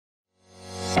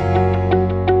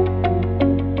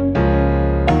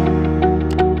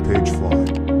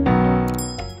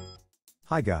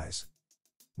Hi guys.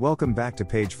 Welcome back to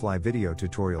PageFly video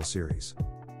tutorial series.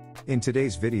 In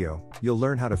today's video, you'll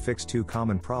learn how to fix two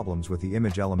common problems with the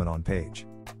image element on page.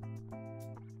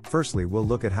 Firstly, we'll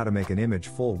look at how to make an image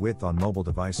full width on mobile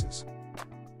devices.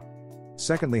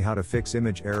 Secondly, how to fix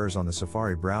image errors on the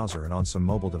Safari browser and on some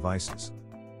mobile devices.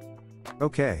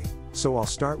 Okay, so I'll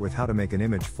start with how to make an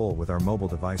image full with our mobile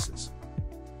devices.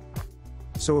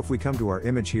 So if we come to our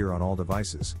image here on all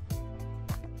devices,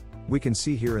 we can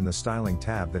see here in the styling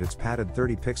tab that it's padded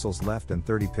 30 pixels left and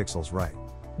 30 pixels right.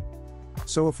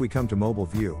 So if we come to mobile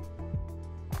view,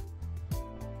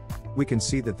 we can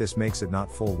see that this makes it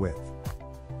not full width.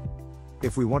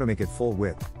 If we want to make it full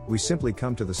width, we simply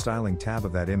come to the styling tab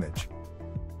of that image.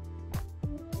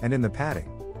 And in the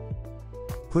padding,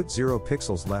 put 0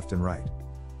 pixels left and right.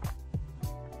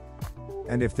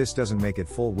 And if this doesn't make it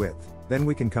full width, then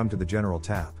we can come to the general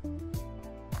tab.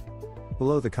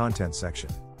 Below the content section,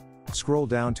 scroll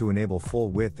down to enable full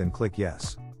width and click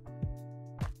yes.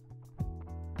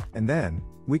 And then,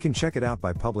 we can check it out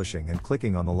by publishing and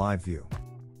clicking on the live view.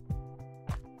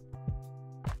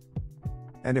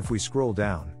 And if we scroll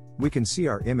down, we can see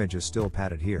our image is still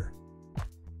padded here.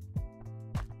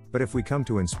 But if we come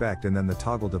to inspect and then the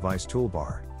toggle device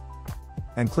toolbar,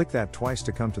 and click that twice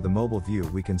to come to the mobile view,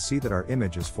 we can see that our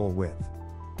image is full width.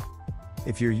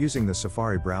 If you're using the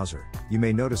Safari browser, you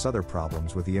may notice other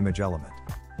problems with the image element.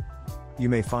 You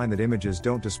may find that images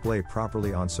don't display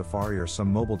properly on Safari or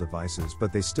some mobile devices,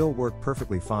 but they still work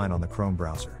perfectly fine on the Chrome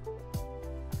browser.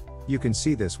 You can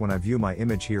see this when I view my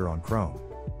image here on Chrome.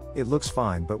 It looks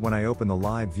fine, but when I open the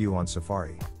live view on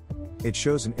Safari, it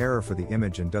shows an error for the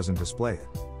image and doesn't display it.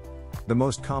 The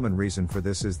most common reason for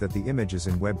this is that the image is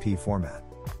in WEBP format.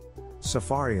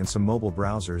 Safari and some mobile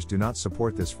browsers do not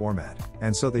support this format,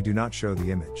 and so they do not show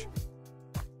the image.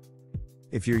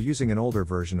 If you're using an older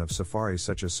version of Safari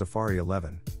such as Safari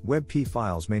 11, WebP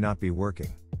files may not be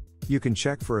working. You can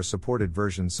check for a supported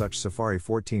version such Safari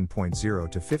 14.0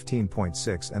 to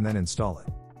 15.6 and then install it.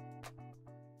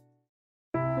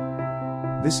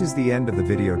 This is the end of the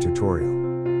video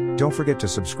tutorial. Don't forget to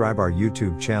subscribe our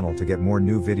YouTube channel to get more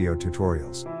new video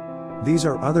tutorials. These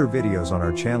are other videos on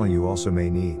our channel you also may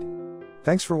need.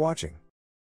 Thanks for watching.